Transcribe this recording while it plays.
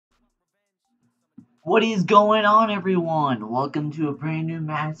What is going on, everyone? Welcome to a brand new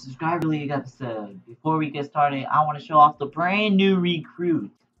Madden Subscriber League episode. Before we get started, I want to show off the brand new recruit.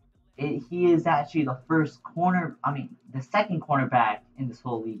 He is actually the second cornerback in this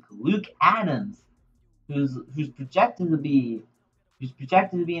whole league, Luke Adams, who's projected to be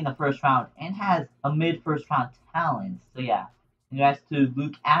in the first round and has a mid-first round talent. So yeah, congrats to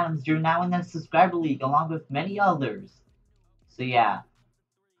Luke Adams. You're now in the Subscriber League along with many others. So yeah.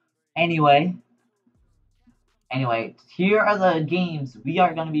 Anyway. Anyway, here are the games we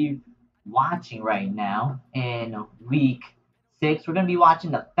are going to be watching right now in week 6. We're going to be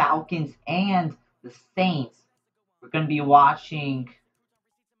watching the Falcons and the Saints. We're going to be watching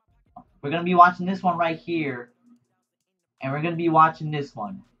this one right here, and we're going to be watching this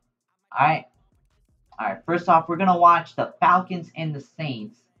one. All right. First off, we're going to watch the Falcons and the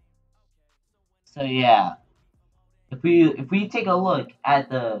Saints. So yeah, if we take a look at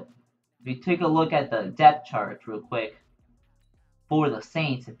the depth chart real quick for the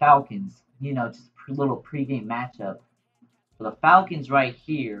Saints and Falcons, just a little pregame matchup. For the Falcons right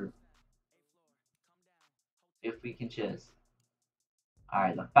here, if we can just,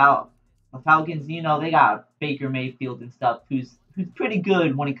 alright, the Falcons, they got Baker Mayfield and stuff, who's pretty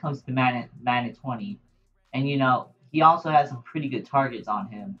good when it comes to Madden 20, and he also has some pretty good targets on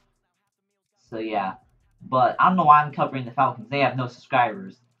him. So yeah, but I don't know why I'm covering the Falcons. They have no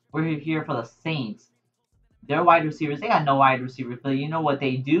subscribers. We're here for the Saints. Their wide receivers, they got no wide receivers, but you know what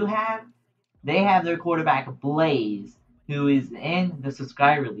they do have? They have their quarterback Blaze, who is in the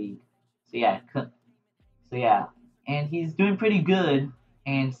subscriber league. So yeah, and he's doing pretty good.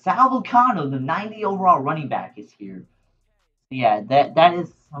 And Sal Vulcano, the 90 overall running back, is here. So yeah, that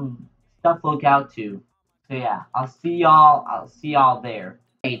is some stuff to look out to. So yeah, I'll see y'all there.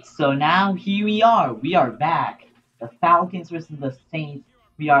 Right, so now here we are. We are back. The Falcons versus the Saints.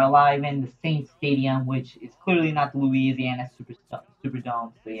 We are live in the Saints Stadium, which is clearly not the Louisiana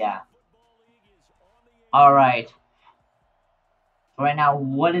Superdome. So yeah. Alright. So right now,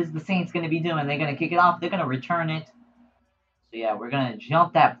 what is the Saints going to be doing? They're going to kick it off. They're going to return it. So yeah, we're going to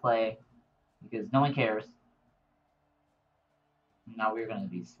jump that play because no one cares. Now we're going to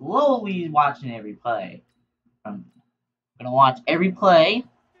be slowly watching every play. I'm going to watch every play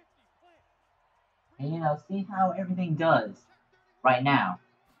and, see how everything does right now.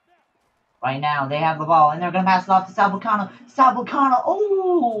 Right now, they have the ball, and they're going to pass it off to Sal Vulcano.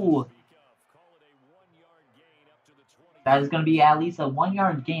 Oh! That is going to be at least a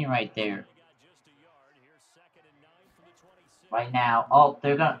 1-yard gain right there. Right now.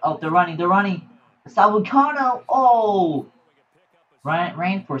 They're running. Sal Vulcano. Oh!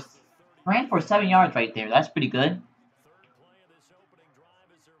 Ran for 7 yards right there. That's pretty good.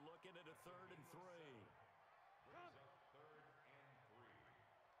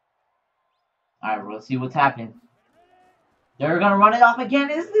 Alright, we'll see what's happening. They're going to run it off again.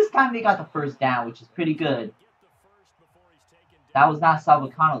 This time they got the first down, which is pretty good. That was not Sal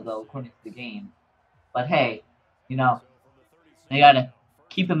Vulcano, though, according to the game. But hey, they got to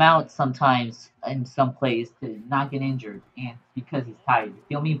keep him out sometimes in some plays to not get injured. And because he's tired. You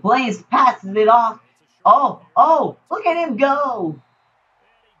feel me? Blaze passes it off. Oh, look at him go.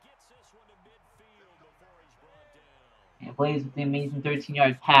 And Blaze with the amazing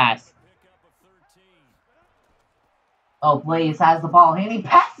 13-yard pass. Oh, Blaze has the ball, and he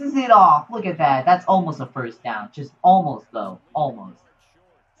passes it off. Look at that. That's almost a first down. Just almost, though. Almost.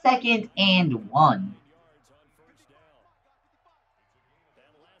 2nd and 1.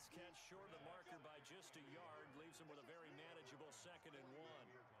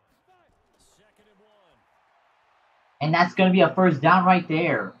 And that's going to be a first down right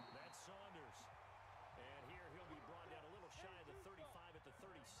there.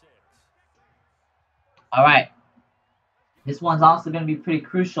 All right. This one's also going to be pretty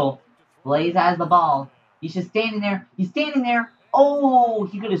crucial. Blaze has the ball. He's just standing there. He's standing there. Oh,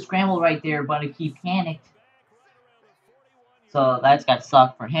 he could have scrambled right there, but he panicked. So that's got to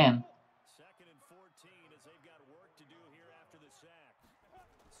suck for him.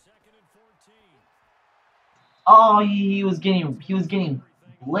 Oh, he was getting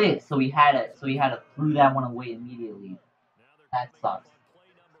blitzed, so he had to throw that one away immediately. That sucks.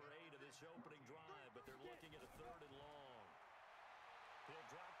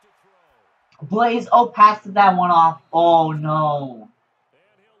 Blaze, passed that one off. Oh no.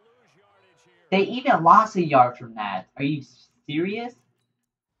 They even lost a yard from that. Are you serious?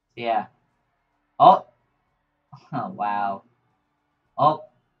 Yeah. Oh. Oh, wow. Oh,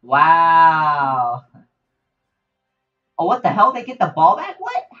 wow. Oh, what the hell? They get the ball back?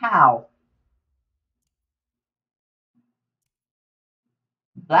 What? How?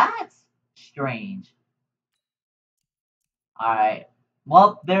 That's strange. Alright.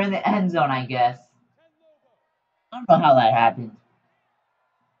 Well, they're in the end zone, I guess. I don't know how that happened.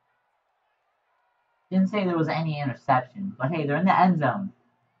 Didn't say there was any interception, but hey, they're in the end zone.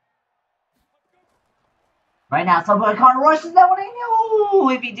 Right now, somebody kind of rushes that one in. Oh,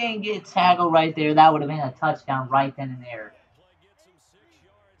 if he didn't get tackled right there, that would have been a touchdown right then and there.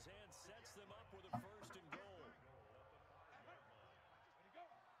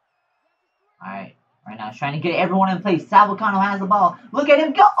 Alright, right now, trying to get everyone in place. Salvicano has the ball. Look at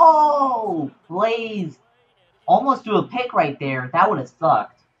him go! Oh! Blaze almost threw a pick right there. That would have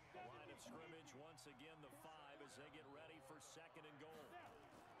sucked.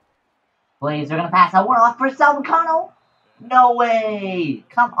 Blaze, they're going to pass that one off for Salvicano. No way!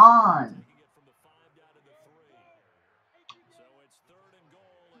 Come on!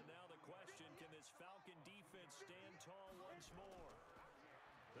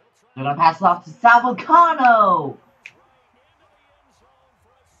 They're going to pass it off to Salvicano!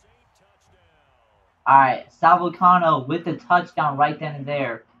 Alright, Salvicano with the touchdown right then and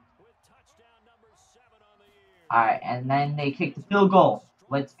there. Alright, and then they kick the field goal.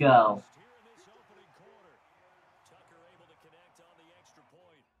 Let's go.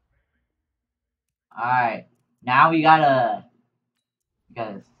 Alright, now we gotta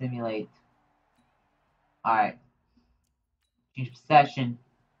simulate. Alright. Change possession.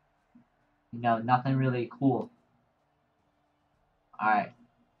 No, nothing really cool. Alright.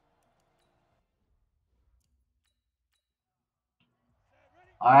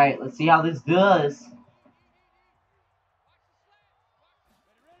 Alright, let's see how this does.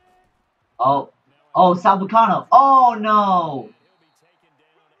 Oh, Salvicano. Oh, no.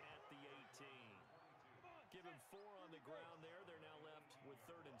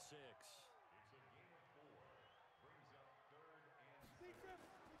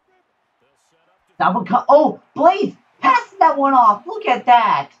 Salvicano. Oh, Blaze passed that one off. Look at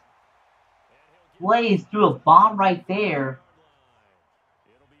that. Blaze threw a bomb right there.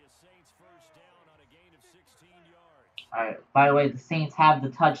 Alright, by the way, the Saints have the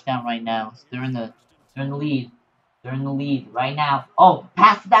touchdown right now. So they're in the lead. They're in the lead right now. Oh,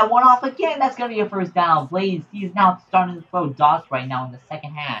 pass that one off again. That's going to be a first down. Blaze, he's now starting to throw dots right now in the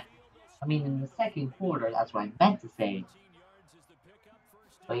second half. I mean, in the second quarter. That's what I meant to say.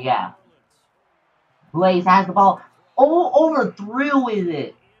 But yeah. Blaze has the ball. Oh, overthrew with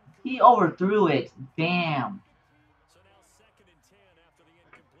it. He overthrew it. Damn.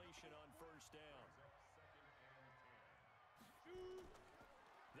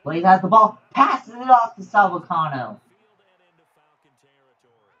 Blaze has the ball, passes it off to Salvicano.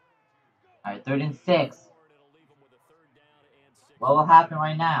 Alright, 3rd and 6. What will happen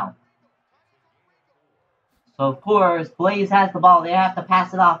right now? So, of course, Blaze has the ball. They have to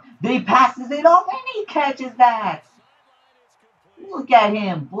pass it off. They passes it off, and he catches that. Look at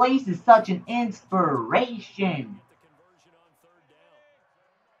him. Blaze is such an inspiration.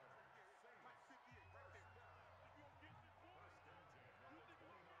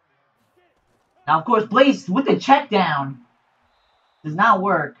 Now, of course, Blaze with the check down does not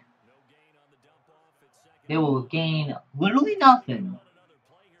work. They will gain literally nothing.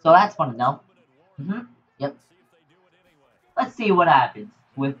 So that's fun to know. Yep. Let's see what happens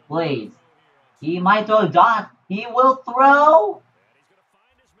with Blaze. He might throw a dot. He will throw.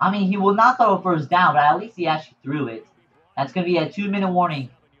 I mean, he will not throw a first down, but at least he actually threw it. That's going to be a 2-minute warning.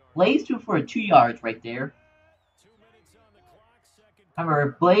 Blaze threw for 2 yards right there.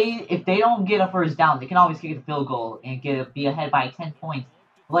 Remember, Blaze, if they don't get a first down, they can always kick a field goal and be ahead by 10 points.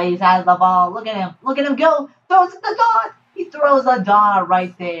 Blaze has the ball. Look at him. Look at him go. Throws the dot. He throws a dot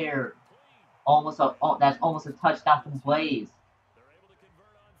right there. That's almost a touchdown from Blaze.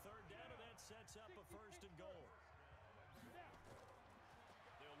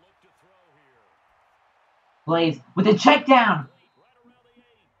 Blaze with a check down.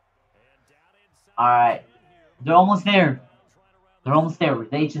 Alright. They're almost there. They're almost there.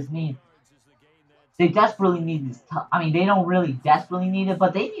 They desperately need this. I mean, they don't really desperately need it,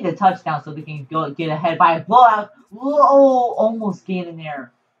 but they need a touchdown so they can go get ahead by a blowout. Whoa, almost get in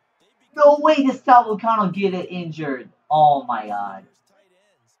there. No way does Salvicano get it injured. Oh my god.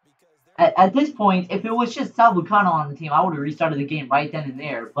 At this point, if it was just Salvicano on the team, I would have restarted the game right then and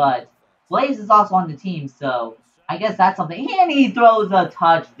there. But Blaze is also on the team, so I guess that's something. And he throws a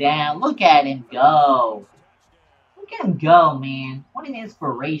touchdown. Look at him go. Look at him go, man. What an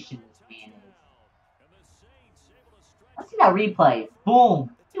inspiration this man is. Let's see that replay.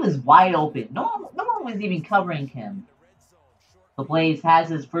 Boom. He was wide open. No one was even covering him. The Blaze has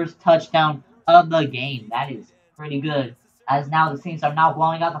his first touchdown of the game. That is pretty good. As now the Saints are now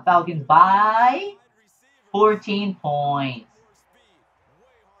blowing out the Falcons by 14 points.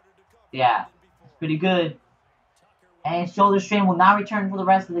 Yeah, it's pretty good. And shoulder strain will not return for the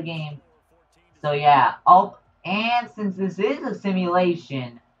rest of the game. So yeah. Oh, and since this is a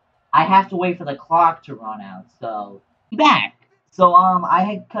simulation, I have to wait for the clock to run out. So back. So I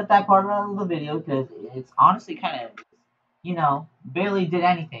had cut that part out of the video because it's honestly kind of, barely did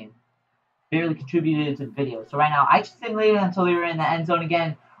anything. Barely contributed to the video. So right now, I just simulated until we were in the end zone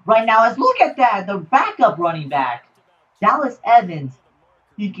again. Right now, let's look at that. The backup running back, Dallas Evans,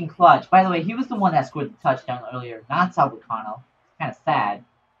 he can clutch. By the way, he was the one that scored the touchdown earlier, not Salvicano. Kind of sad.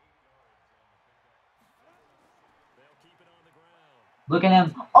 Look at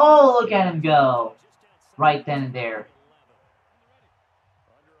him. Oh, look at him go. Right then and there.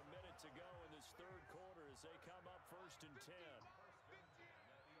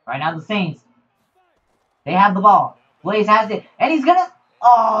 Right now, the Saints. They have the ball. Blaze has it. And he's gonna...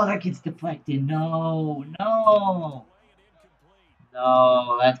 Oh, that gets deflected. No. No.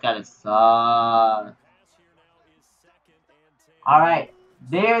 No, that's gotta suck. Alright.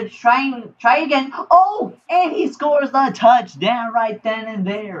 They're trying... Try again. Oh! And he scores the touchdown right then and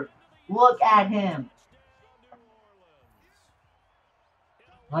there. Look at him.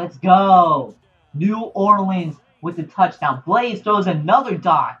 Let's go. New Orleans with the touchdown. Blaze throws another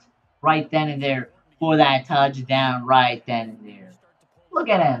dot right then and there for that touchdown right then and there. Look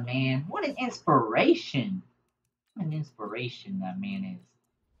at him, man. What an inspiration. What an inspiration that man is.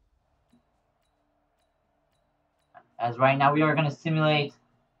 As right now we are going to simulate.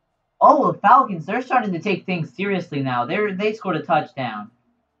 Oh, the Falcons, they're starting to take things seriously now. They scored a touchdown.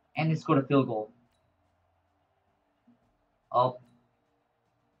 And they scored a field goal. Oh.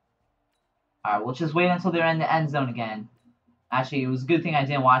 Alright, we'll just wait until they're in the end zone again. Actually, it was a good thing I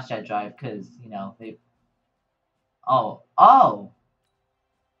didn't watch that drive, because, they... Oh. Oh!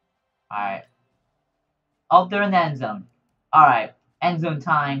 Alright. Oh, they're in the end zone. Alright, end zone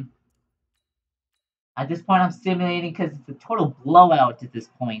time. At this point, I'm simulating because it's a total blowout at this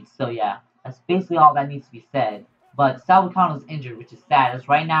point. So, yeah, that's basically all that needs to be said. But Salvicano's injured, which is sad. As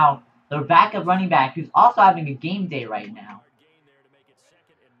right now, their backup running back, who's also having a game day right now.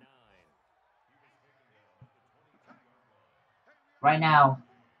 Right now,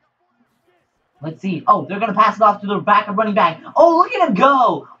 let's see. Oh, they're going to pass it off to their backup running back. Oh, look at him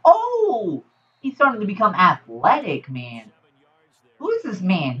go. Oh, he's starting to become athletic, man. Who is this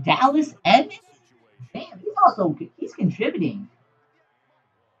man? Dallas Evans? Damn, he's contributing.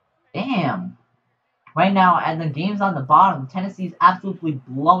 Damn. Right now, and the game's on the bottom. Tennessee's absolutely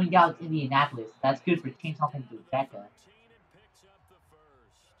blowing out Indianapolis. That's good for Change something to Becca.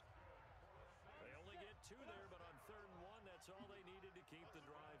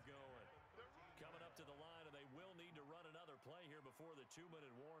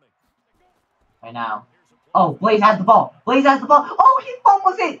 Right now. Oh, Blaze has the ball. Blaze has the ball. Oh, he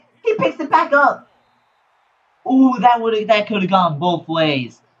fumbles it. He picks it back up. Ooh, that could have gone both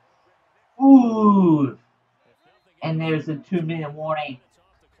ways. Ooh. And there's a 2-minute warning.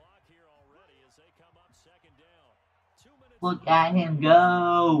 Look at him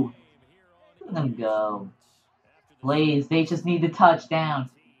go. Look at him go. Blaze, they just need the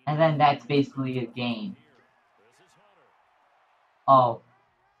touchdown. And then that's basically a game. Oh.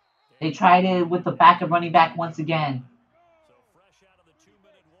 They tried it with the backup running back once again.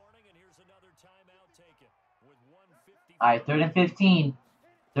 Alright, 3rd and 15.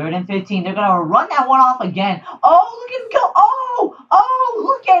 3rd and 15. They're going to run that one off again. Oh, look at him go. Oh,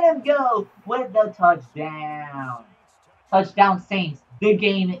 look at him go with the touchdown. Touchdown Saints. The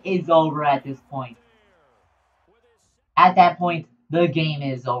game is over at this point. At that point, the game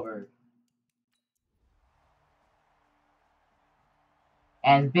is over.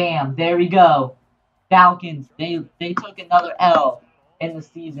 And bam, there we go. Falcons, they took another L in the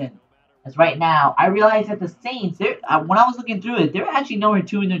season. As right now, I realize that the Saints, when I was looking through it, they're actually number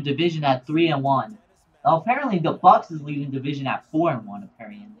 2 in their division at 3-1. Well, apparently the Bucks is leading division at 4-1,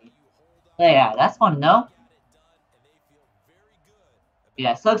 apparently. So yeah, that's fun to know.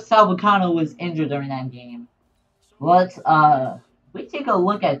 Yeah, sucks Salvicano was injured during that game. Let's we take a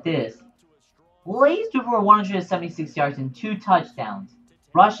look at this. Blaze threw for 176 yards and 2 touchdowns.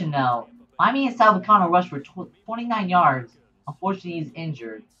 Rushing though, my man Salvicano rushed for 29 yards. Unfortunately, he's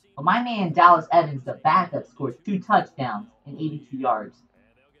injured. But my man Dallas Evans, the backup, scored 2 touchdowns and 82 yards.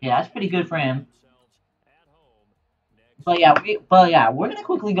 Yeah, that's pretty good for him. But yeah, we're gonna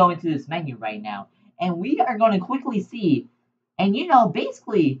quickly go into this menu right now, and we are gonna quickly see, and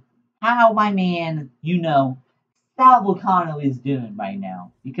basically how my man, Salvicano is doing right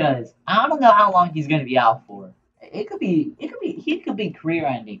now, because I don't know how long he's gonna be out for. He could be career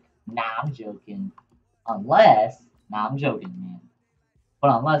ending. Nah, I'm joking. Unless, nah, I'm joking, man.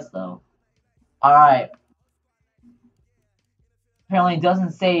 But unless though, all right. Apparently, it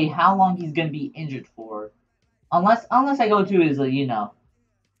doesn't say how long he's gonna be injured for. Unless I go to his,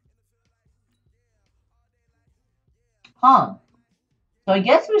 huh? So I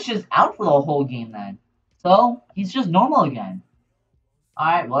guess he was just out for the whole game then. So he's just normal again. All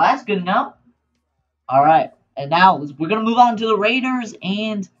right, well that's good enough. All right, and now we're gonna move on to the Raiders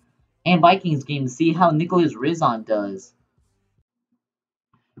and Vikings game to see how Nicholas Rizon does.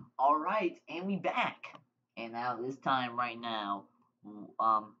 All right, and we back. And now this time,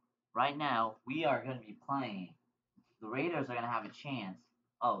 um, right now we are gonna be playing. The Raiders are gonna have a chance.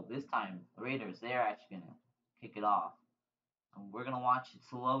 Oh, this time the Raiders they're actually gonna kick it off. And we're gonna watch it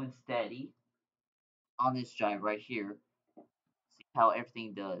slow and steady on this drive right here. See how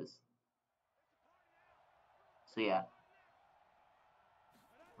everything does. So yeah,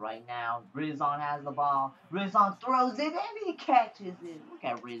 right now Rizon has the ball. Rizon throws it and he catches it. Look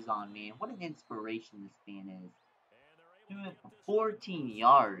at Rizon, man. What an inspiration this man is. Doing it for 14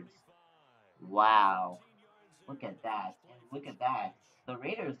 yards. Wow. Look at that. And look at that. The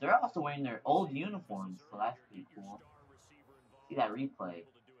Raiders, they're also wearing their old uniforms, so that's pretty cool. See that replay.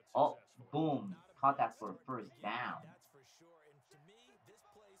 Oh, boom. Caught that for a first down.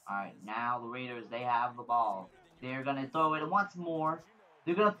 Alright, now the Raiders, they have the ball. They're going to throw it once more.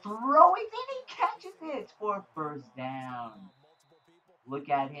 They're going to throw it, and he catches it for a first down. Look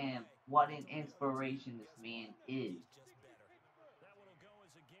at him. What an inspiration this man is.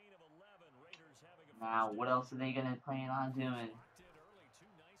 Now, what else are they going to plan on doing?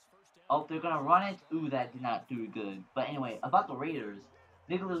 Oh, they're going to run it. Ooh, that did not do good. But anyway, about the Raiders,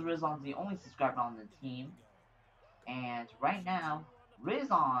 Nicholas Rizon's the only subscriber on the team. And right now,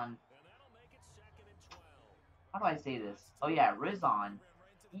 Rizon, how do I say this? Oh yeah, Rizon,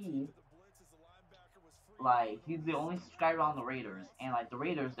 he's the only subscriber on the Raiders. And like the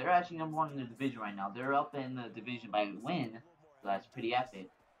Raiders, they're actually #1 in the division right now. They're up in the division by a win, so that's pretty epic.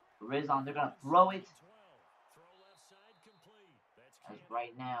 Rizon, they're gonna throw it. As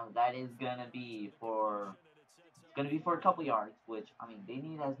right now, that is gonna be for a couple yards, which I mean they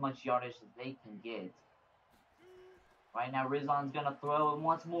need as much yardage as they can get. Right now, Rizon's gonna throw it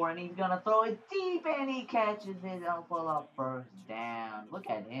once more, and he's gonna throw it deep, and he catches it for the first down. Look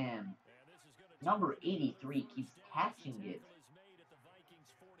at him. Number 83 keeps catching it.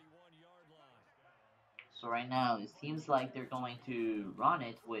 So right now, it seems like they're going to run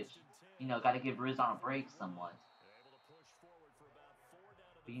it, which, got to give Rizon a break somewhat.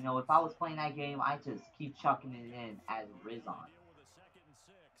 But, if I was playing that game, I'd just keep chucking it in as Rizon.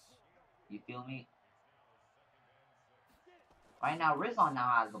 You feel me? Right now, Rizon now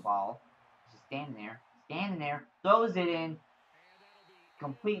has the ball. Just standing there, throws it in,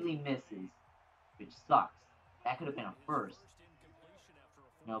 completely misses, which sucks. That could have been a first.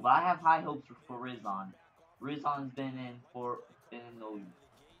 But I have high hopes for Rizon. Rizon's been in the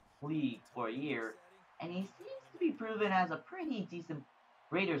league for a year, and he seems to be proven as a pretty decent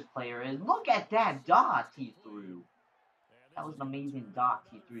Raiders player. And look at that dot he threw. That was an amazing dot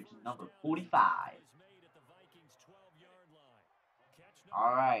he threw to number 45.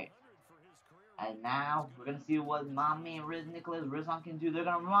 Alright. And now, we're going to see what my man Nicholas Rizon can do. They're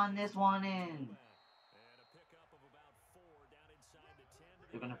going to run this one in.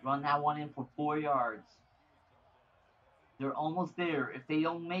 They're going to run that one in for 4 yards. They're almost there. If they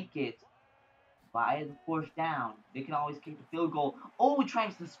don't make it by the fourth down, they can always kick the field goal. Oh, he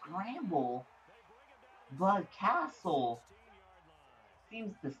tries to scramble. But Castle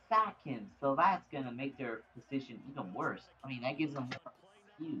seems to sack him. So that's going to make their position even worse. I mean, that gives them more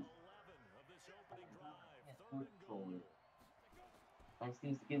excuse. That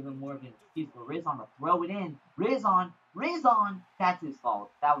seems to give them more of an excuse for Rizon to throw it in. Rizon! That's his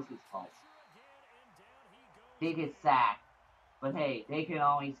fault. That was his fault. They get sacked. But hey, they can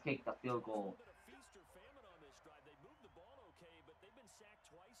always kick the field goal.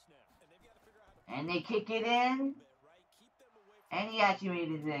 And they kick it in. And he actually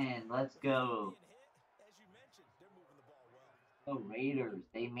made it in. Let's go. The Raiders,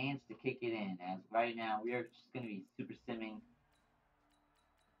 they managed to kick it in. As right now, we are just going to be super simming.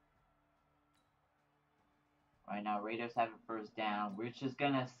 Right now, Raiders have a first down. We're just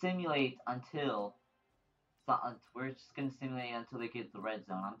going to simulate until... we're just going to simulate until they get to the red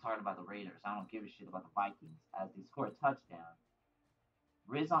zone. I'm talking about the Raiders. I don't give a shit about the Vikings as they score a touchdown.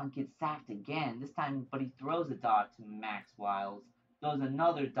 Rizon gets sacked again, this time, but he throws a dot to Max Wiles, throws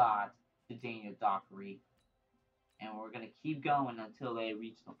another dot to Daniel Dockery, and we're going to keep going until they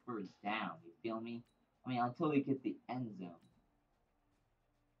reach the first down. You feel me? I mean, until they get the end zone,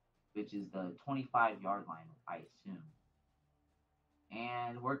 which is the 25-yard line, I assume.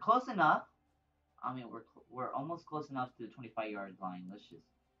 And we're close enough. I mean, we're almost close enough to the 25-yard line. Let's just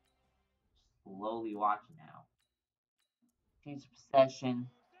slowly watch now. Change possession.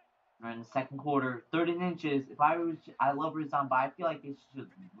 We're in the second quarter, 30 inches. If I was, I love Rizan, but I feel like they should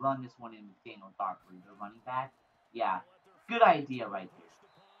run this one in with Daniel Dockery, the running back. Yeah, good idea right there.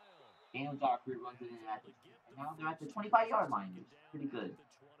 Daniel Dockery runs it in at the, and now they're at the 25-yard line, which is pretty good.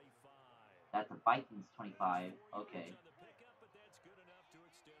 That's the Vikings 25. Okay.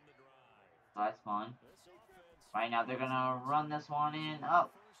 So that's fun. Right now they're gonna run this one in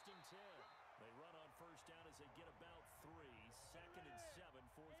up.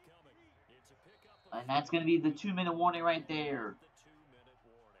 And that's gonna be the 2-minute warning right there.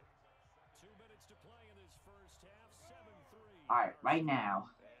 Alright, right now,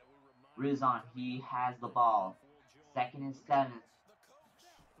 Rizan, he has the ball. 2nd and 7.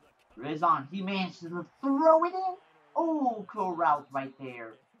 Rizan, he managed to throw it in. Oh, cool route right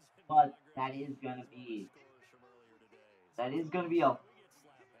there. But that is gonna be a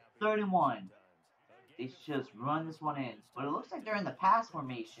 3rd and 1. They just run this one in. But it looks like they're in the pass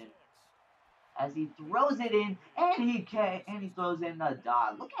formation. As he throws it in, and he throws in the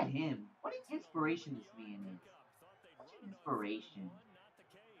dot. Look at him. What an inspiration this man is. Such an inspiration.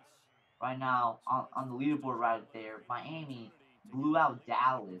 Right now, on the leaderboard right there, Miami blew out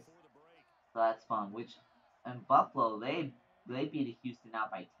Dallas. So that's fun. Which, in Buffalo, they beat Houston out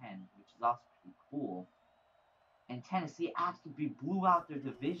by 10, which is also pretty cool. And Tennessee absolutely blew out their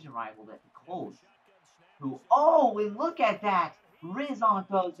division rival at the Colts. Oh, and look at that. Rizan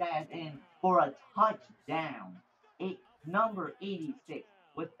throws that in for a touchdown. Number 86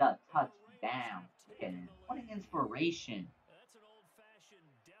 with the touchdown. Look at him. What an inspiration.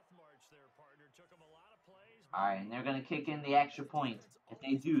 Alright, and they're going to kick in the extra point. If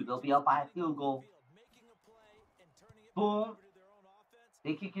they do, they'll be up by a field goal. Boom.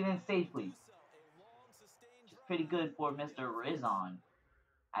 They kick it in safely. Which is pretty good for Mr. Rizan,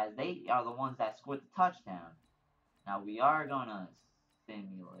 as they are the ones that scored the touchdown. Now we are going to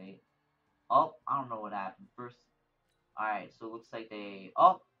simulate. Oh, I don't know what happened first. Alright, so it looks like they...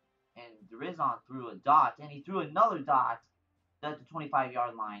 Oh, and Rizan threw a dot, and he threw another dot at the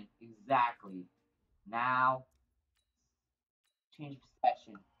 25-yard line. Exactly. Now, change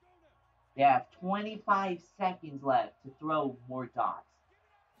possession. They have 25 seconds left to throw more dots.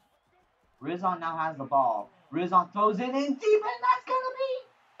 Rizan now has the ball. Rizan throws it in deep, and that's going to be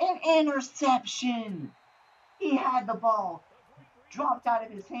an interception. He had the ball, dropped out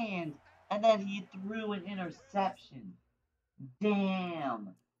of his hands, and then he threw an interception.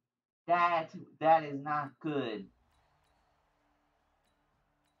 Damn. That is not good.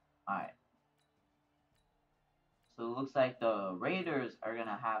 Alright. So it looks like the Raiders are going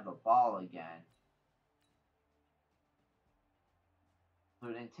to have the ball again.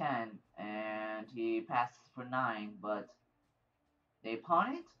 3rd and 10, and he passes for 9, but they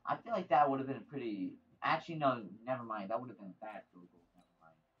punt it? I feel like that would have been pretty... Actually, no, never mind. That would have been a bad field goal. Never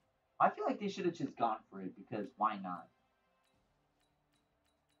mind. I feel like they should have just gone for it, because why not?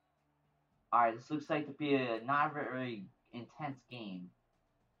 Alright, this looks like to be a not very intense game.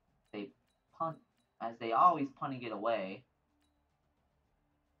 They punt, as they always punting it away.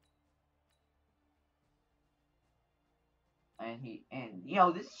 And you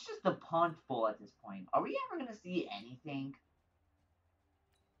know, this is just a punt bowl at this point. Are we ever gonna see anything?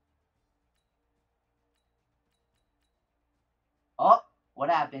 Oh, what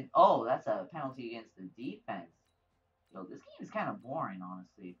happened? Oh, that's a penalty against the defense. Yo, this game is kind of boring,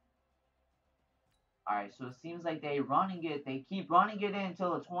 honestly. Alright, so it seems like they keep running it in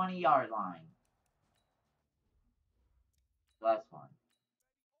until the 20-yard line. So that's fun.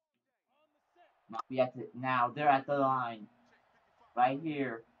 Now they're at the line. Right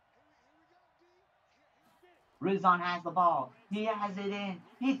here. Rizan has the ball. He has it in.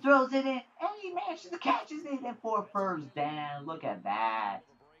 He throws it in. And he manages to catch it in for a 1st down. Look at that.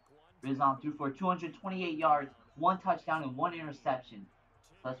 Rizan threw for 228 yards, 1 touchdown, and 1 interception.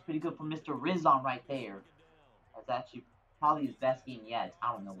 So that's pretty good for Mr. Rizan right there. That's actually probably his best game yet.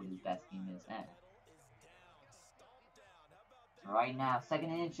 I don't know what his best game is. Right now, 2nd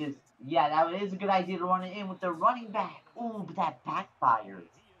and inches. Yeah, that is a good idea to run it in with the running back. Ooh, but that backfires.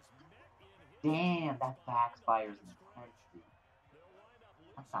 Damn, that backfires intensely.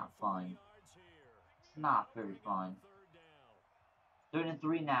 That's not fun. It's not very fun. 3rd and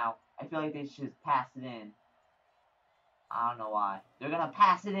 3 now. I feel like they should just pass it in. I don't know why. They're going to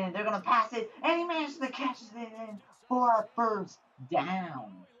pass it in. They're going to pass it. And he manages to catch it in for a 1st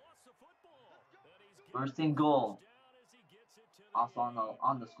down. First and goal. Also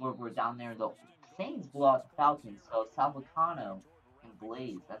on the scoreboard down there, the Saints blew out the Falcons, so Salvicano and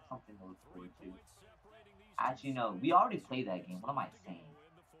Blaze. That's something to look forward to. Actually, no, we already played that game. What am I saying?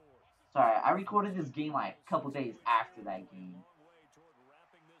 Sorry, I recorded this game like a couple days after that game.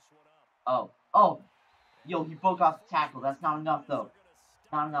 Oh, yo, he broke off the tackle. That's not enough, though.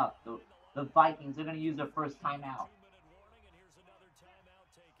 Not enough. The Vikings, they're going to use their first timeout.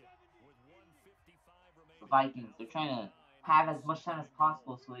 The Vikings, they're trying to have as much time as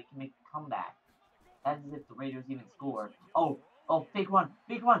possible so they can make a comeback. That is if the Raiders even score. Oh, big one,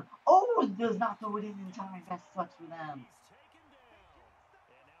 big one. Oh, it does not throw it in time. That sucks for them.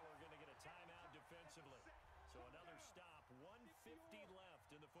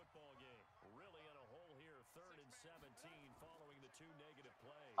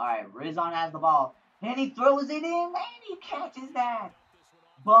 Alright, Rizon has the ball. And he throws it in, and he catches that.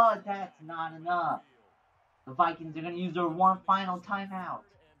 But that's not enough. The Vikings are going to use their one final timeout.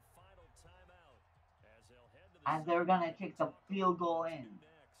 As they're going to kick the field goal in.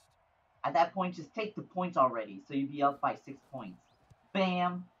 At that point, just take the points already, so you'd be up by 6 points.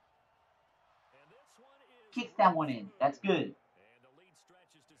 Bam. Kicks that one in. That's good.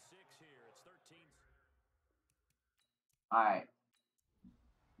 Alright.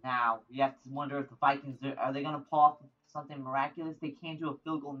 Now, you have to wonder if the Vikings, are they going to pull off something miraculous? They can't do a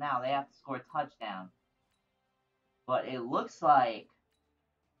field goal now. They have to score a touchdown. But it looks like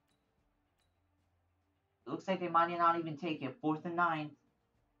they might not even take it. 4th and 9.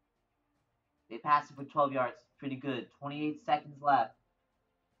 They passed it for 12 yards. Pretty good. 28 seconds left.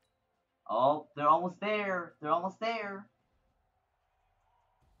 Oh, they're almost there. They're almost there.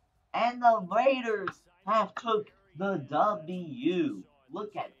 And the Raiders have took the W.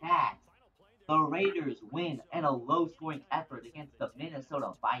 Look at that. The Raiders win in a low-scoring effort against the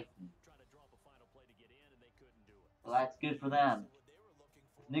Minnesota Vikings. So that's good for them.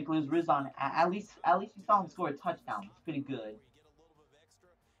 Nicholas Rizon, at least we saw him score a touchdown. It's pretty good.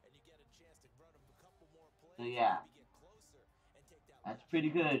 So yeah, that's pretty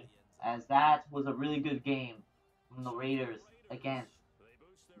good, as that was a really good game from the Raiders against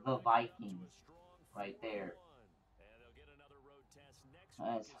the Vikings right there.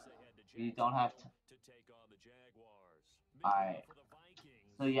 As you don't have to. Alright.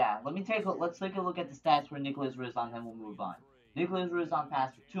 So yeah, let's take a look at the stats for Nicholas Rizon, then we'll move on. Nicholas Rizon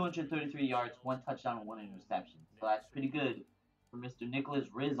passed for 233 yards, 1 touchdown, and 1 interception. So that's pretty good for Mr. Nicholas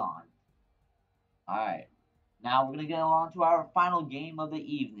Rizon. Alright. Now we're going to go on to our final game of the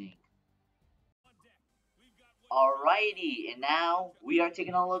evening. Alrighty, and now we are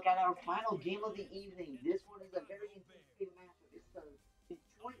taking a look at our final game of the evening. This one is a very anticipated matchup. It's the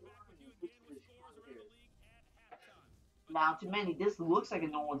Detroit Lions versus the Chicago Bears. Now, to many, this looks like a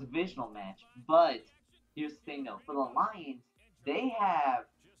normal divisional match, but here's the thing though. For the Lions, they have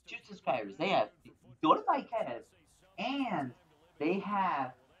 2 subscribers. They have Lotta Kev, and they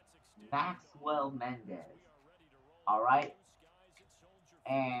have Maxwell Mendez. Alright?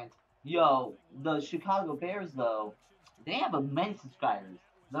 And, yo, the Chicago Bears, though, they have many subscribers.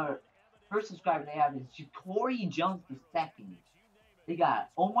 The first subscriber they have is Corey Jones II. They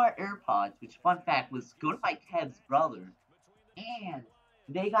got Omar AirPods, which, fun fact, was Goodbye Kev's brother. And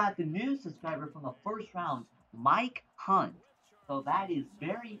they got the new subscriber from the first round, Mike Hunt. So that is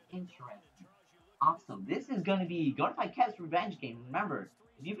very interesting. Awesome. This is going to be Goodbye Kev's revenge game. Remember,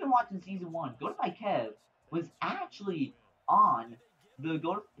 if you've been watching Season 1, Goodbye Kev was actually on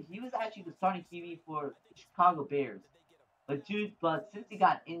he was actually the starting QB for the Chicago Bears. But since he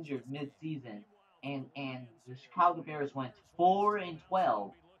got injured mid-season and the Chicago Bears went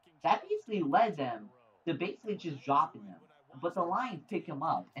 4-12, that basically led them to basically just dropping them. But the Lions pick him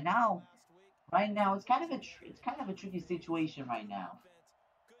up, and right now it's kind of a tricky situation right now.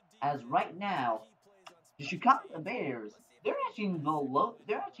 As right now, the Chicago Bears, they're actually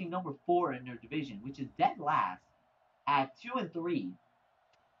number 4 in their division, which is dead last at 2-3,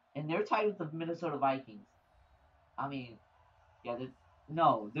 and they're tied with the Minnesota Vikings. I mean, yeah,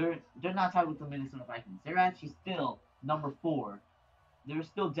 they're not tied with the Minnesota Vikings. They're actually still number 4. They're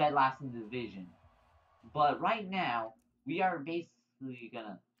still dead last in the division. But right now, we are basically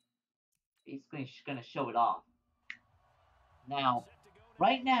gonna show it off. Now,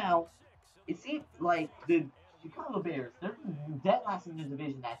 right now, it seems like the Chicago Bears, they're dead last in the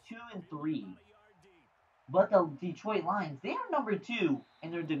division at 2-3. But the Detroit Lions, they are number 2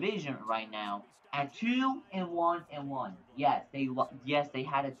 in their division right now at 2-1-1. Yes, they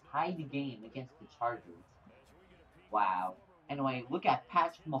had a tied game against the Chargers. Wow. Anyway, look at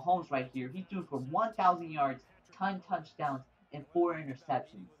Patrick Mahomes right here. He threw for 1,000 yards, 10 touchdowns, and 4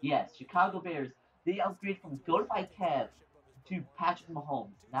 interceptions. Yes, Chicago Bears, They upgrade from Goldify Kev to Patrick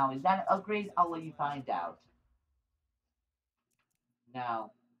Mahomes. Now, is that an upgrade? I'll let you find out.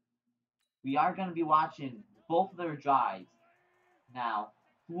 Now, we are going to be watching both of their drives. Now,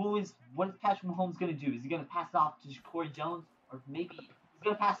 what is Patrick Mahomes going to do? Is he going to pass it off to Corey Jones? Or maybe he's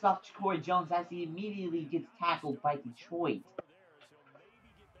going to pass it off to Corey Jones as he immediately gets tackled by Detroit.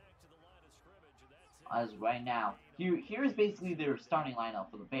 As right now, here's basically their starting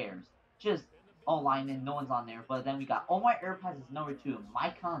lineup for the Bears. Just all linemen, no one's on there. But then we got Omar Airpads as number 2,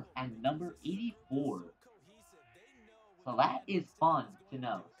 Mike Collins at number 84. So that is fun to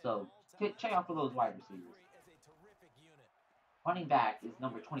know. So check out for those wide receivers. Running back is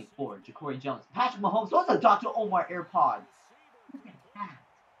number 24, Ja'Cory Jones. Patrick Mahomes wants to Dr. Omar AirPods. Look at that.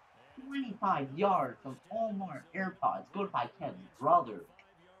 25 yards from Omar AirPods. Go to Kevin's brother.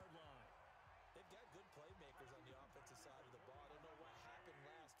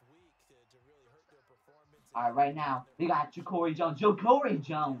 Alright, right now, they got Ja'Cory Jones. Ja'Cory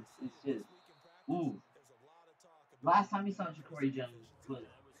Jones is just, ooh. Last time we saw Ja'Cory Jones was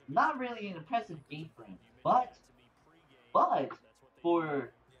not really an impressive game for him. But if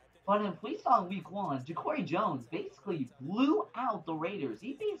we saw in week 1, Ja'Cory Jones basically blew out the Raiders.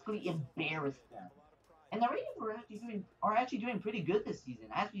 He basically embarrassed them. And the Raiders are actually doing pretty good this season.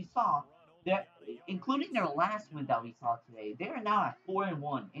 As we saw, including their last win that we saw today, they are now at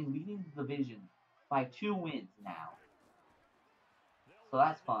 4-1 and leading the division by 2 wins now. So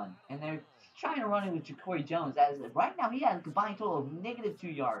that's fun. And they're trying to run it with Ja'Cory Jones, as right now he has a combined total of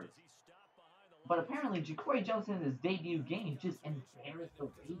 -2 yards. But apparently Ja'Cory Jones in his debut game just embarrassed the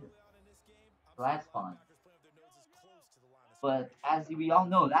Raiders. So that's fun. But as we all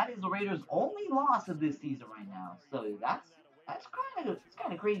know, that is the Raiders' only loss of this season right now. So that's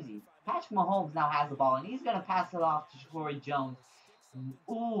kind of crazy. Patrick Mahomes now has the ball, and he's gonna pass it off to Ja'Cory Jones.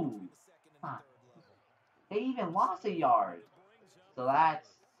 Ooh, they even lost a yard. So that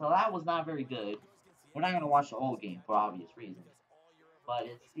was not very good. We're not gonna watch the whole game for obvious reasons. But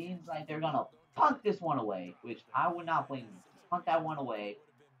it seems like they're gonna punt this one away, which I would not blame them. Just punt that one away.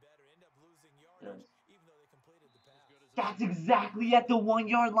 That's exactly at the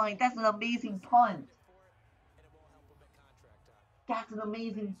 1-yard line. That's an amazing punt. That's an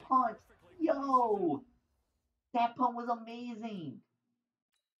amazing punt. Yo! That punt was amazing.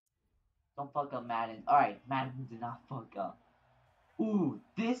 Don't fuck up, Madden. Alright, Madden did not fuck up. Ooh,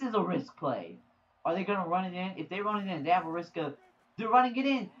 this is a risk play. Are they going to run it in? If they run it in, they have a risk of... They're running it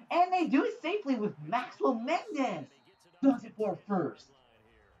in. And they do it safely with Maxwell Mendez. Does it for first.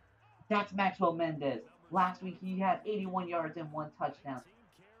 That's Maxwell Mendez. Last week, he had 81 yards and 1 touchdown.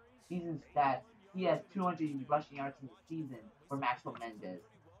 Season stats. He has 200 rushing yards in the season for Maxwell Mendez.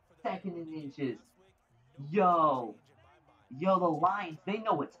 Second in inches. Yo, the Lions, they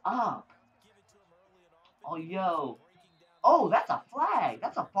know what's up. Oh, yo. Oh, that's a flag.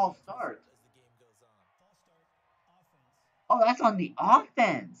 That's a false start. Oh, that's on the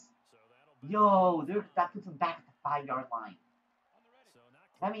offense. Yo, that puts them back at the 5-yard line.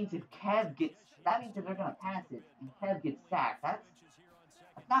 That means if they're gonna pass it and Kev gets sacked,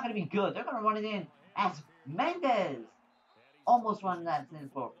 that's not gonna be good. They're gonna run it in as Mendez almost running that in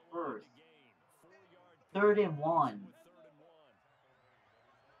for first. 3rd and 1.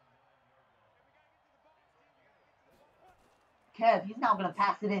 Kev, he's now gonna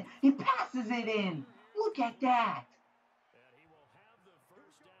pass it in. He passes it in. Look at that.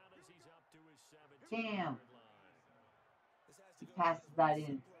 Damn. He passes that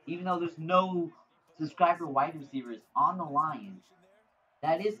in. Even though there's no subscriber wide receivers on the Lions,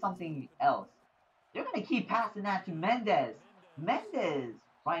 that is something else. They're going to keep passing that to Mendez. Mendez,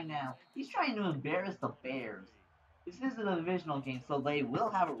 right now, he's trying to embarrass the Bears. This is a divisional game, so they will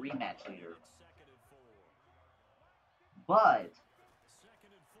have a rematch later. But,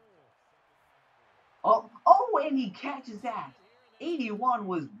 and he catches that. 81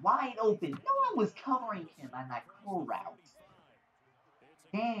 was wide open. No one was covering him on that curl route.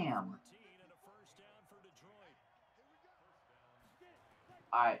 Damn.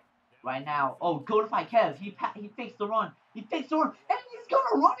 Alright, right now. Oh, go to fight Kev. He fakes the run. And he's gonna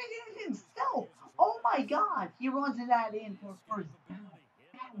run it in himself. Oh my god. He runs that in for first down.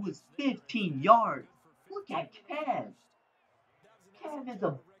 That was 15 yards. Look at Kev. Kev is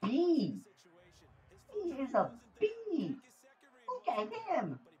a beast. He is a beast. Look at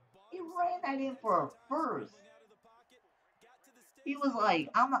him. He ran that in for a first. He was like,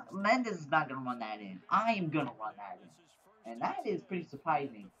 Mendez is not going to run that in. I am going to run that in. And that is pretty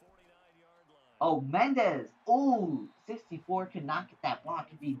surprising. Oh, Mendez. Oh, 64 could not get that block.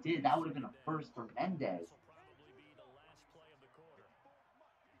 If he did, that would have been a first for Mendez.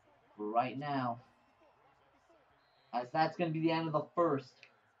 Right now, As that's going to be the end of the first.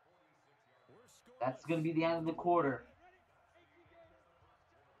 That's going to be the end of the quarter.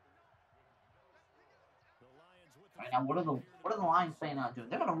 Right now, what are the Lions planning on doing?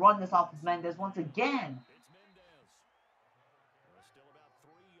 They're going to run this off of Mendez once again.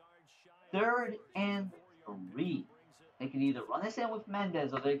 3rd and 3. They can either run this in with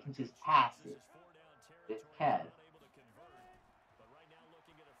Mendez or they can just pass it. It's Kev.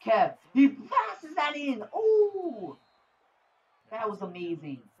 Kev, he passes that in. Oh, that was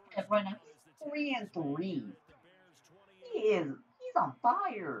amazing. Kev right now, 3 and 3. He's on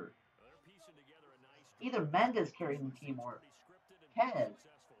fire. Either Mendez carrying the team or Kev.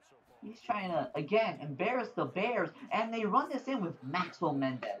 He's trying to, again, embarrass the Bears, and they run this in with Maxwell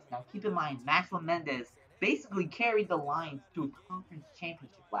Mendez. Now, keep in mind, Maxwell Mendez basically carried the Lions to a conference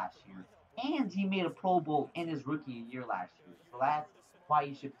championship last year, and he made a Pro Bowl in his rookie year last year. So that's why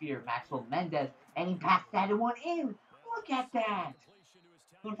you should fear Maxwell Mendez, and he passed that one in. Look at that.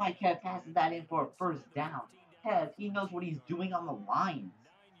 What if Kev passes that in for a first down? Kev, he knows what he's doing on the lines.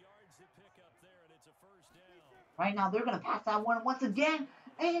 Right now, they're going to pass that one once again,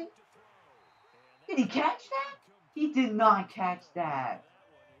 and did he catch that? He did not catch that.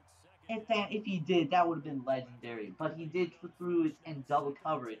 If he did, that would have been legendary. But he did through it in double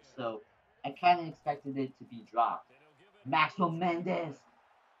coverage, so I kind of expected it to be dropped. Maxwell Mendez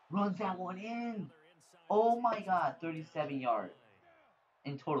runs that one in. Oh my God, 37 yards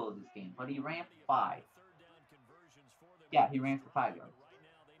in total of this game. But he ran for 5. Yeah, he ran for 5 yards.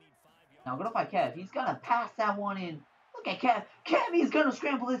 Now, what if Kev? He's going to pass that one in. Look at Kev. Kev, he's going to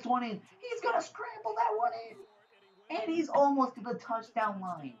scramble this one in. He's going to scramble that one in. And he's almost to the touchdown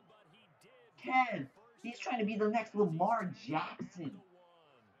line. Kev, he's trying to be the next Lamar Jackson.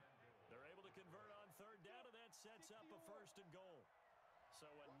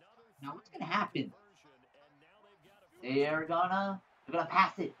 Now, what's going to happen? They're gonna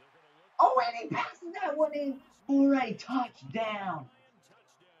pass it. Oh, and he passes that one in for a touchdown.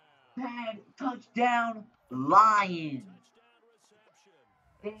 Touchdown, Lions.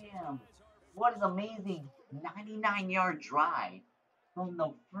 Damn. What an amazing 99-yard drive from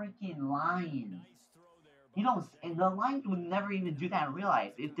the freaking Lions. You know, and the Lions would never even do that in real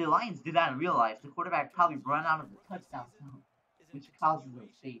life. If the Lions did that in real life, the quarterback probably run out of the touchdown zone, which causes a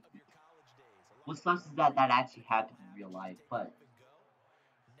safety. What sucks is that actually happened in real life, but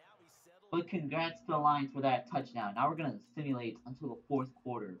congrats to the Lions for that touchdown. Now we're going to simulate until the 4th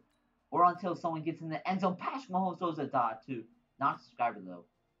quarter. Or until someone gets in the end zone. Patrick Mahomes throws a dot too. Not a subscriber though.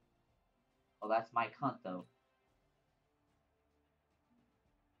 Oh, that's my cunt though.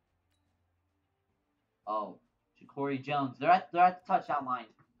 Oh, Ja'Cory Jones. They're at the touchdown line.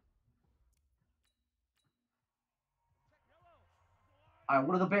 Alright,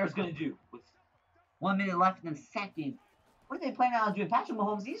 what are the Bears gonna do? With 1 minute left in the second. What are they planning on doing? Patrick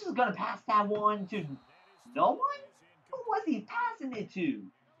Mahomes, he's just gonna pass that one to no one? Who was he passing it to?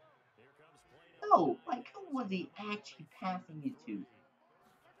 No, like who was he actually passing it to?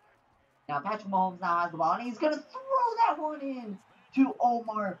 Now Patrick Mahomes now has the ball, and he's gonna throw that one in to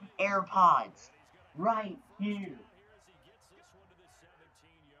Omar AirPods right here.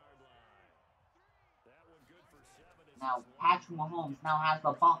 Now Patrick Mahomes now has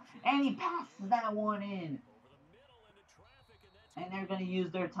the ball, and he passes that one in. And they're gonna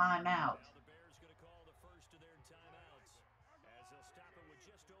use their timeout.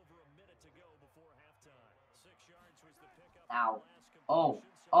 Now,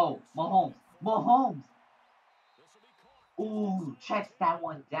 Mahomes. Ooh, checks that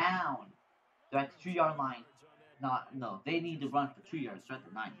one down. They're at the 2-yard line. No, they need to run for 2 yards. They're at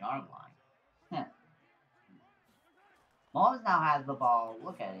the 9-yard line. Mahomes now has the ball.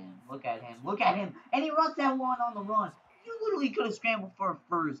 Look at him. And he runs that one on the run. You literally could have scrambled for a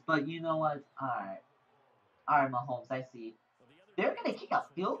first, but you know what? Alright, Mahomes, I see. They're gonna kick a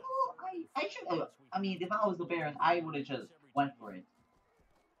field goal? I should. I mean, if I was the Bears, I would have just went for it.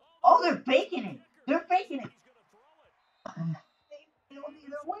 Oh, they're faking it. They failed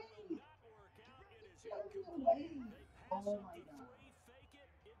either way. Oh my God.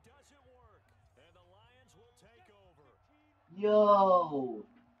 Yo,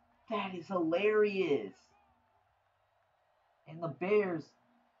 that is hilarious. And the Bears.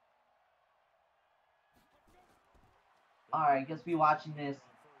 Alright, I guess we watching this.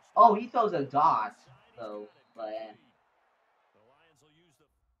 Oh, he throws a dot, though. But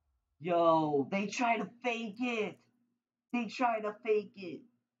yo, they try to fake it. It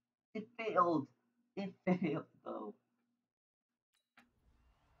failed. Though.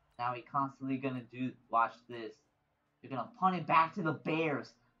 Now we constantly gonna watch this. They're gonna punt it back to the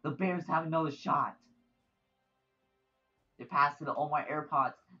Bears. The Bears have another shot. They pass to the Omar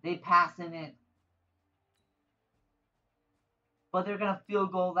AirPods. They passing it. But they're going to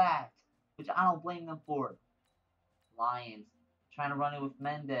field goal that, which I don't blame them for. Lions trying to run it with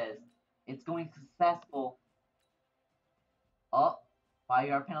Mendez. It's going successful. Oh,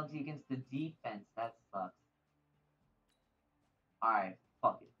 5-yard penalty against the defense. That sucks. Alright,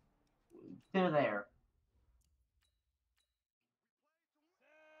 fuck it. They're there.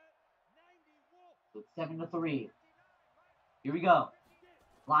 So it's 7-3. Here we go.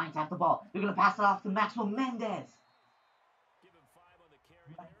 Lions have the ball. They're going to pass it off to Maxwell Mendez.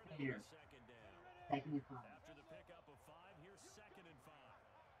 Right here. Second and 5.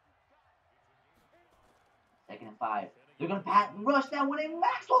 Second and 5. They're going to rush that one in.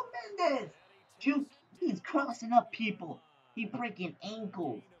 Maxwell Mendez. Dude, he's crossing up people. He breaking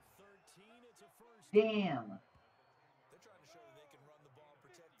ankles. Damn. They're trying to show that they can run the ball and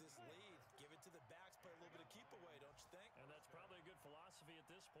protect this lead. Give it to the backs, play a little bit of keep away, don't you think? And that's probably a good philosophy at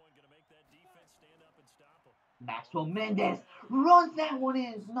this point. Going to make that defense stand up and stop them. Maxwell Mendez runs that one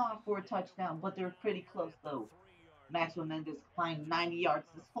in. Not for a touchdown, but they're pretty close though. Maxwell Mendez climbed 90 yards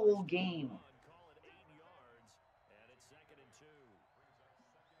this whole game.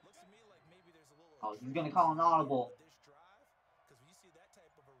 Oh, he's going to call an audible.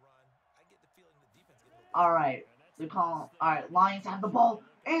 Alright, they're calling. Alright, Lions have the ball.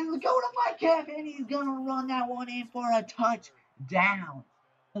 And go to Mike Kev, and he's going to run that one in for a touchdown.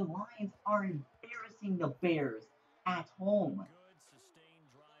 The Lions are embarrassing the Bears at home.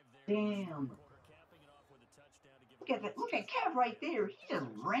 Damn. Look at that. Look at Kev right there. He just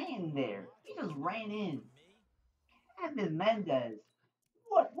ran there. He just ran in. Kevin Mendez.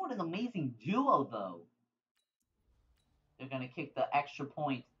 What an amazing duo, though. They're going to kick the extra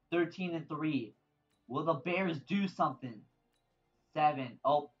point. 13-3. Will the Bears do something? 7.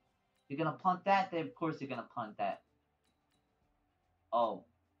 Oh, they're going to punt that? Of course they're going to punt that. Oh.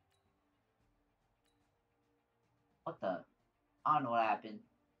 What the? I don't know what happened.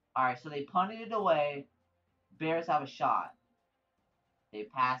 Alright, so they punted it away. Bears have a shot. They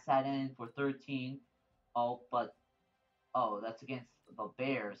pass that in for 13. Oh, but... Oh, that's against the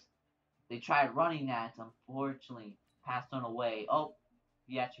Bears. They tried running that, unfortunately. Passed on away. Oh,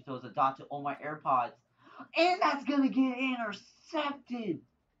 he actually throws a dot to Omar AirPods. And that's going to get intercepted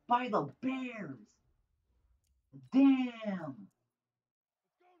by the Bears. Damn.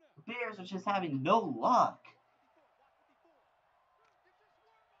 The Bears are just having no luck.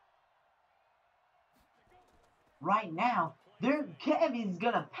 Right now, Kevin's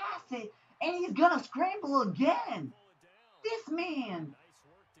going to pass it, and he's going to scramble again. This man,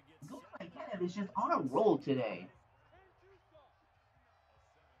 Kev is just on a roll today.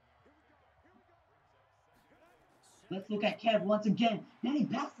 Let's look at Kev once again. And he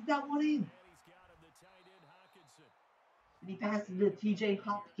passes that one in. And he passes it to TJ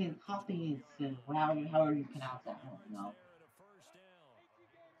Hopkins, however you pronounce that. I don't know.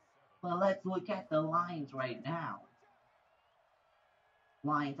 But let's look at the Lions right now.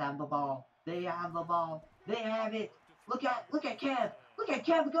 Lions have the ball. They have the ball. They have it. Look at Kev. Look at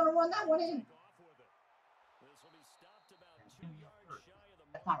Kev gonna run that one in.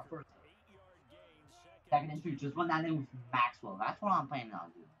 That's not a first. Second and 2. Just run that in with Maxwell. That's what I'm planning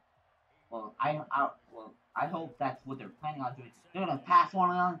on doing. Well, I hope that's what they're planning on doing. They're gonna pass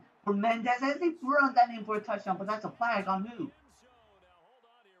one on for Mendez as they run that in for a touchdown, but that's a flag on who?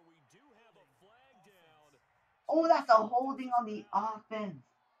 Oh, that's a holding on the offense.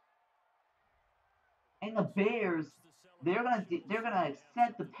 And the Bears, they're gonna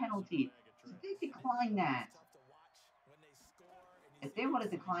accept the penalty. So they decline that. If they want to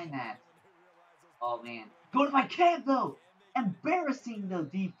decline that, oh man, go to my camp though. Embarrassing the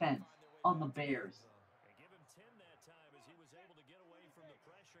defense on the Bears.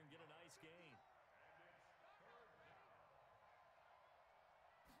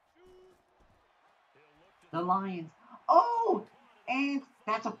 The Lions. Oh, and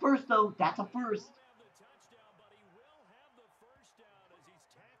that's a first though. That's a first.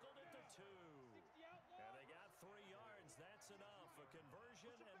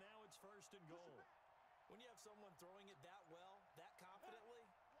 When you have someone throwing it that well, that confidently,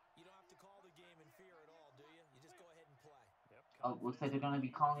 you don't have to call the game in fear at all, do you? You just go ahead and play. Oh, looks like they're going to be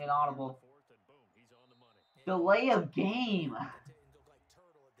calling it audible. Delay of game.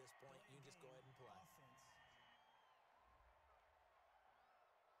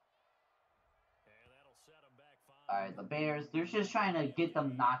 Alright, the Bears, they're just trying to get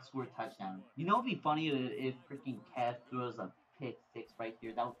them not score a touchdown. You know what would be funny if freaking Kev throws a pick 6 right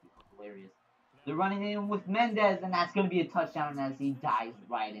here? That would be hilarious. They're running in with Mendez, and that's going to be a touchdown as he dies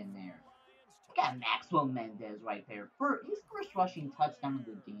right in there. Look at Maxwell Mendez right there. His first rushing touchdown of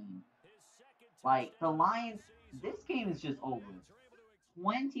the game. Like, the Lions, this game is just over.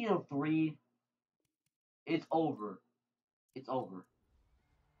 20-3. It's over. It's over.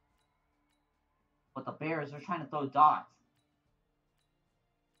 But the Bears are trying to throw dots.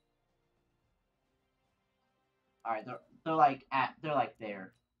 Alright, they're like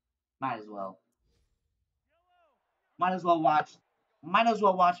there. Might as well. Might as well watch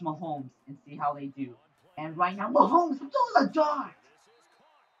Mahomes and see how they do. And right now, Mahomes throws a dart.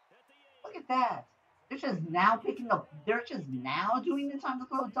 Look at that. They're just now doing the time to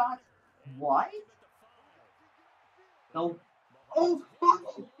throw dots. What? No. Oh,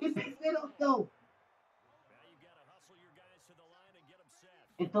 he picked it up though.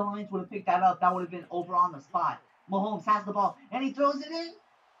 If the Lions would have picked that up, that would have been over on the spot. Mahomes has the ball and he throws it in.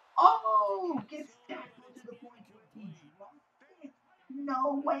 Oh, gets tackled to the point where he dropped it.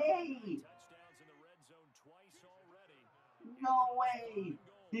 No way. No way.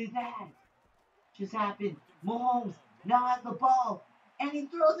 Did that just happen? Mahomes now has the ball and he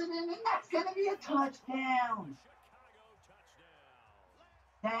throws it in, and that's gonna be a touchdown.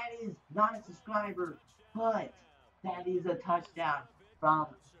 That is not a subscriber, but that is a touchdown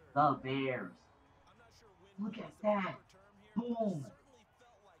from the Bears. Look at that. Boom.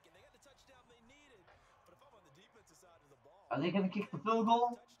 Are they going to kick the field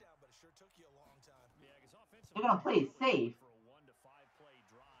goal? They're going to play it safe.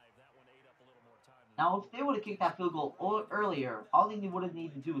 Now, if they would have kicked that field goal earlier, all they would have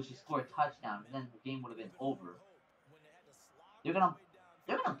needed to do was just score a touchdown, and then the game would have been over. They're gonna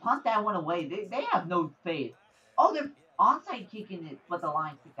punt that one away. They have no faith. Oh, they're onside kicking it, but the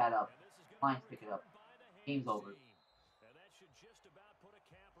Lions pick that up. Lions pick it up. Game's over.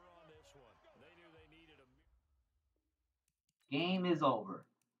 Game is over.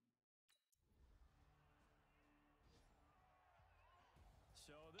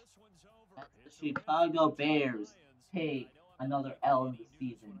 The Chicago Bears take another L in the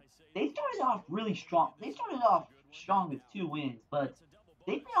season. They started off really strong. They started off strong with 2 wins, but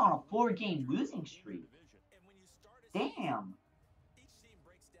they've been on a 4-game losing streak. Damn.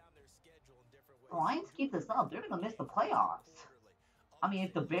 The Lions keep this up, they're gonna miss the playoffs. I mean,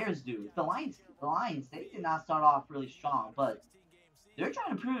 if the Bears do, if the Lions, they did not start off really strong, but they're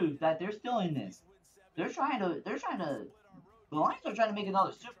trying to prove that they're still in this. The Lions are trying to make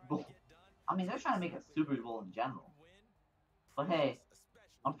another Super Bowl. I mean, they're trying to make a Super Bowl in general. But hey,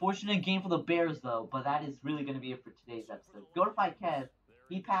 unfortunate game for the Bears though, but that is really going to be it for today's episode. Go to Kev.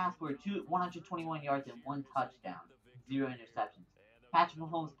 He passed for 121 yards and 1 touchdown, 0 interceptions. Patrick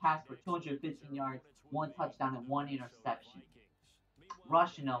Mahomes passed for 215 yards, 1 touchdown, and 1 interception.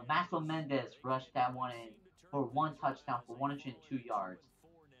 Rushing though, Maxwell Mendez rushed that one in for 1 touchdown for 102 yards.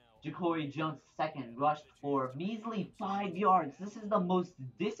 Ja'Cory Jones II rushed for measly 5 yards. This is the most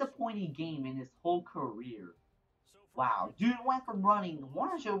disappointing game in his whole career. Wow, dude went from running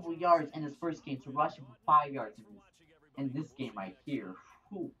 100 yards in his first game to rushing for 5 yards in this game right here.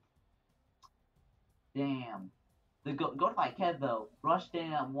 Whew. Damn. The go to by Kev though rushed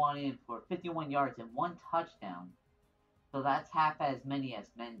in for 51 yards and 1 touchdown. So that's half as many as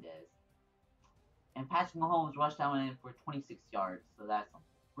Mendez. And Patrick Mahomes rushed that one in for 26 yards. So that's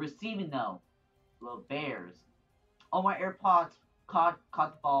receiving though. The Bears. Omar AirPods caught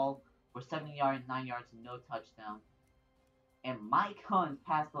the ball for 7 yards, 9 yards, and no touchdown. And Mike Hunt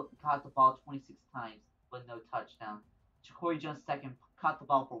caught the ball 26 times, but no touchdown. Ja'Cory Jones II caught the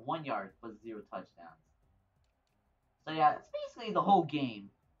ball for 1 yard, but 0 touchdowns. So yeah, that's basically the whole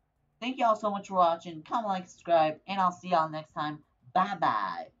game. Thank y'all so much for watching. Comment, like, subscribe, and I'll see y'all next time.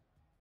 Bye-bye.